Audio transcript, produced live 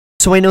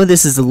So I know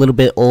this is a little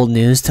bit old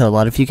news to a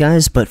lot of you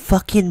guys, but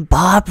fucking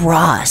Bob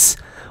Ross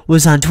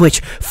was on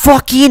Twitch.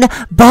 Fucking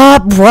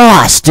Bob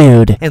Ross,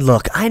 dude. And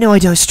look, I know I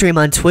don't stream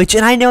on Twitch,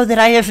 and I know that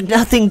I have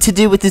nothing to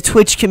do with the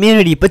Twitch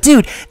community, but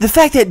dude, the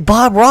fact that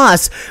Bob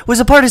Ross was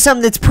a part of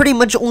something that's pretty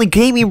much only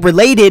gaming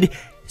related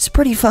is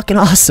pretty fucking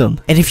awesome.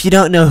 And if you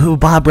don't know who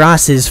Bob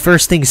Ross is,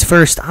 first things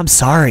first, I'm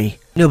sorry.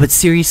 No, but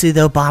seriously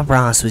though, Bob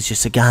Ross was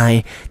just a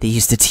guy that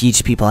used to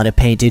teach people how to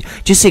paint, dude.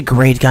 Just a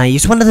great guy.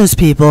 He's one of those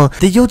people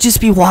that you'll just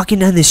be walking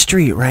down the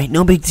street, right?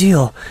 No big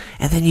deal.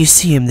 And then you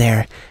see him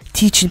there,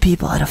 teaching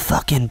people how to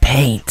fucking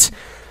paint,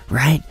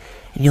 right?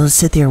 And you'll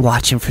sit there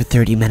watching for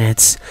 30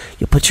 minutes.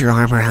 You'll put your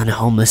arm around a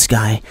homeless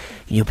guy,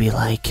 and you'll be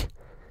like,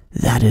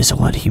 that is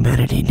what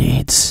humanity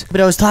needs. But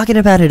I was talking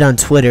about it on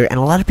Twitter, and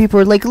a lot of people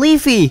were like,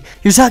 Leafy,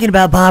 you're talking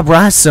about Bob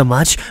Ross so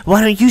much.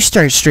 Why don't you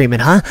start streaming,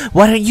 huh?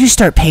 Why don't you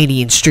start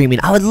painting and streaming?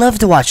 I would love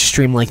to watch a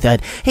stream like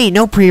that. Hey,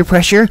 no peer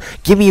pressure.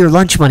 Give me your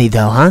lunch money,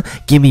 though, huh?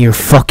 Give me your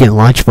fucking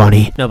lunch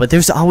money. No, but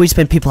there's always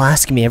been people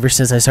asking me ever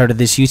since I started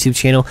this YouTube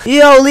channel,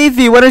 yo,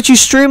 Leafy, why don't you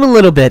stream a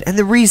little bit? And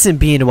the reason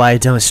being why I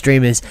don't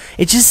stream is,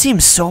 it just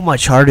seems so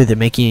much harder than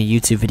making a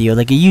YouTube video.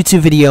 Like a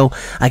YouTube video,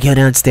 I go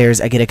downstairs,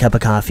 I get a cup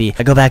of coffee,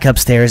 I go back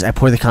upstairs, I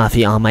pour the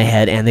coffee on my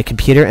head and the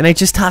computer, and I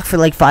just talk for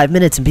like 5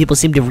 minutes, and people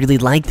seem to really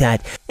like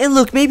that. And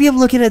look, maybe I'm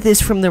looking at this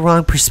from the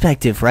wrong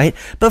perspective, right?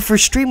 But for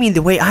streaming,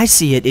 the way I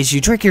see it is you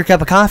drink your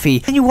cup of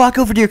coffee, and you walk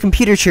over to your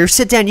computer chair,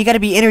 sit down, you gotta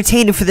be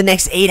entertained for the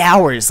next 8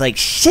 hours. Like,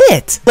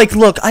 shit! Like,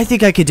 look, I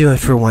think I could do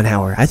it for 1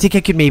 hour. I think I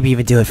could maybe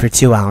even do it for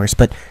 2 hours,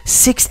 but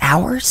 6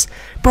 hours?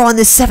 Bro, on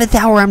the 7th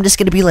hour, I'm just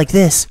gonna be like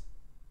this.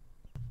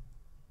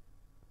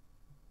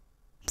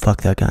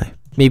 Fuck that guy.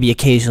 Maybe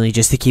occasionally,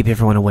 just to keep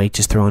everyone awake,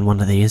 just throw in one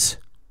of these.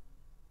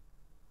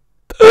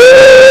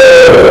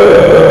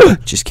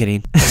 Just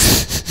kidding.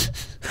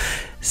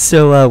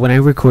 So when I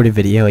record a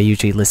video, I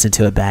usually listen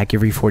to it back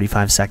every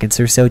 45 seconds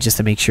or so just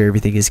to make sure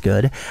everything is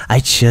good. I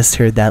just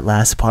heard that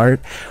last part.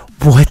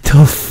 What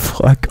the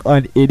fuck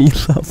on any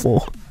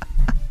level?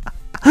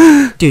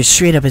 Dude,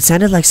 straight up, it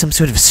sounded like some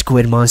sort of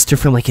squid monster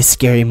from like a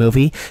scary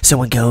movie.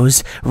 Someone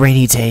goes,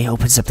 rainy day,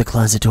 opens up the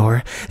closet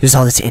door. There's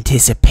all this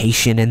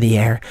anticipation in the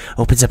air.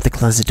 Opens up the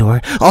closet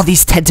door. All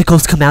these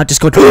tentacles come out,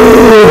 just go.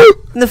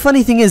 And the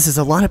funny thing is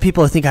a lot of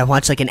people think I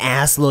watch like an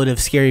ass load of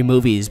scary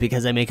movies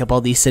because I make up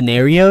all these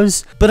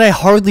scenarios. But I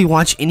hardly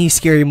watch any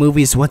scary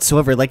movies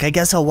whatsoever. Like, I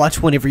guess I'll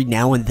watch one every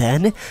now and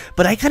then,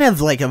 but I kind of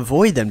like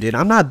avoid them, dude.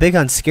 I'm not big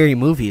on scary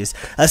movies,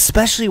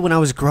 especially when I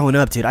was growing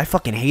up, dude. I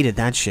fucking hated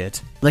that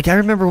shit. Like, I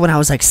remember when I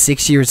was like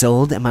 6 years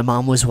old and my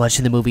mom was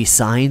watching the movie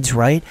Signs,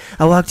 right?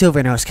 I walked over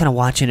and I was kind of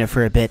watching it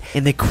for a bit,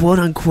 and the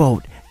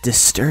quote-unquote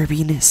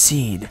disturbing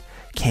scene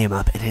came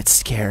up, and it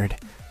scared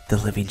the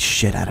living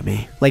shit out of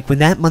me. Like, when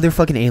that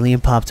motherfucking alien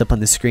popped up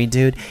on the screen,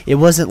 dude, it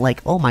wasn't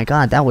like, oh my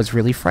god, that was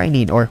really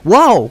frightening, or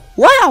whoa,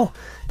 wow,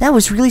 that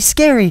was really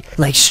scary.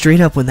 Like,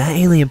 straight up, when that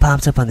alien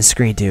popped up on the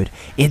screen, dude,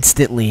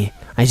 instantly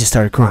I just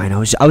started crying. I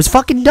was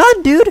fucking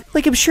done, dude.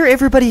 Like, I'm sure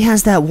everybody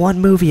has that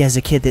one movie as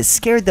a kid that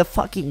scared the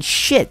fucking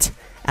shit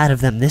out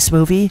of them. This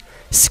movie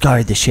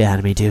scarred the shit out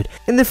of me, dude.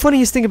 And the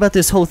funniest thing about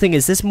this whole thing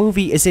is this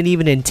movie isn't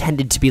even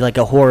intended to be like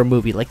a horror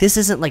movie. Like, this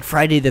isn't like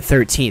Friday the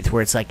 13th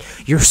where it's like,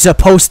 you're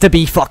supposed to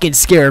be fucking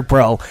scared,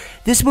 bro.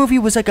 This movie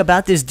was like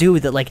about this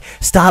dude that like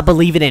stopped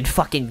believing in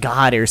fucking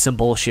God or some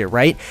bullshit,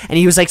 right? And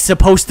he was like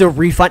supposed to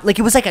refund, like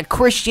it was like a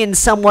Christian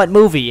somewhat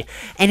movie,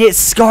 and it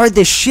scarred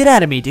the shit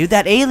out of me, dude.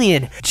 That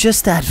alien,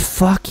 just that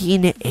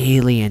fucking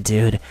alien,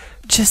 dude.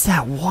 Just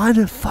that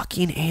one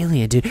fucking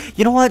alien, dude.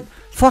 You know what?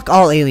 Fuck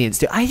all aliens,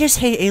 dude. I just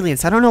hate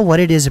aliens. I don't know what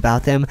it is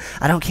about them.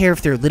 I don't care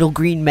if they're little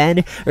green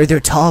men or they're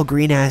tall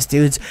green ass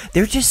dudes.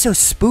 They're just so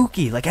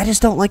spooky. Like, I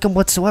just don't like them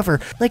whatsoever.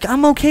 Like,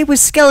 I'm okay with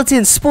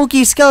skeletons,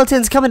 spooky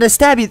skeletons coming to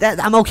stab you.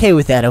 I'm okay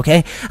with that,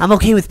 okay? I'm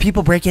okay with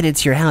people breaking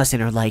into your house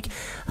and are like,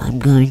 I'm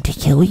going to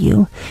kill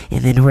you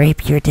and then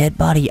rape your dead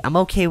body. I'm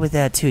okay with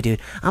that too, dude.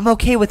 I'm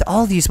okay with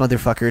all these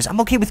motherfuckers. I'm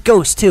okay with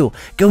ghosts too.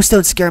 Ghosts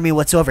don't scare me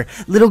whatsoever.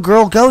 Little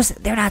girl ghosts,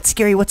 they're not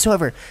scary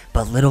whatsoever.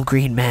 But little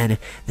green men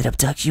that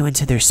abduct you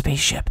into their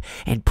spaceship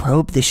and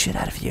probe the shit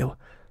out of you,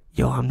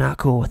 yo, I'm not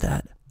cool with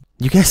that.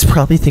 You guys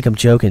probably think I'm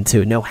joking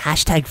too. No,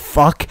 hashtag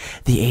fuck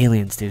the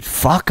aliens, dude.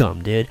 Fuck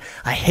them, dude.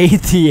 I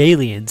hate the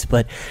aliens,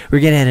 but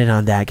we're gonna end it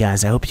on that,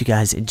 guys. I hope you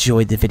guys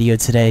enjoyed the video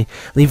today.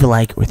 Leave a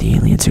like or the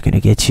aliens are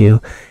gonna get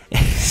you.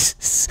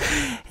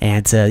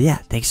 And yeah,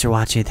 thanks for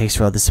watching. Thanks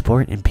for all the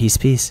support, and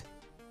peace.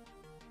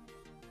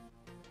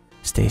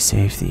 Stay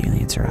safe. The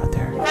aliens are out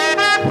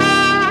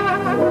there.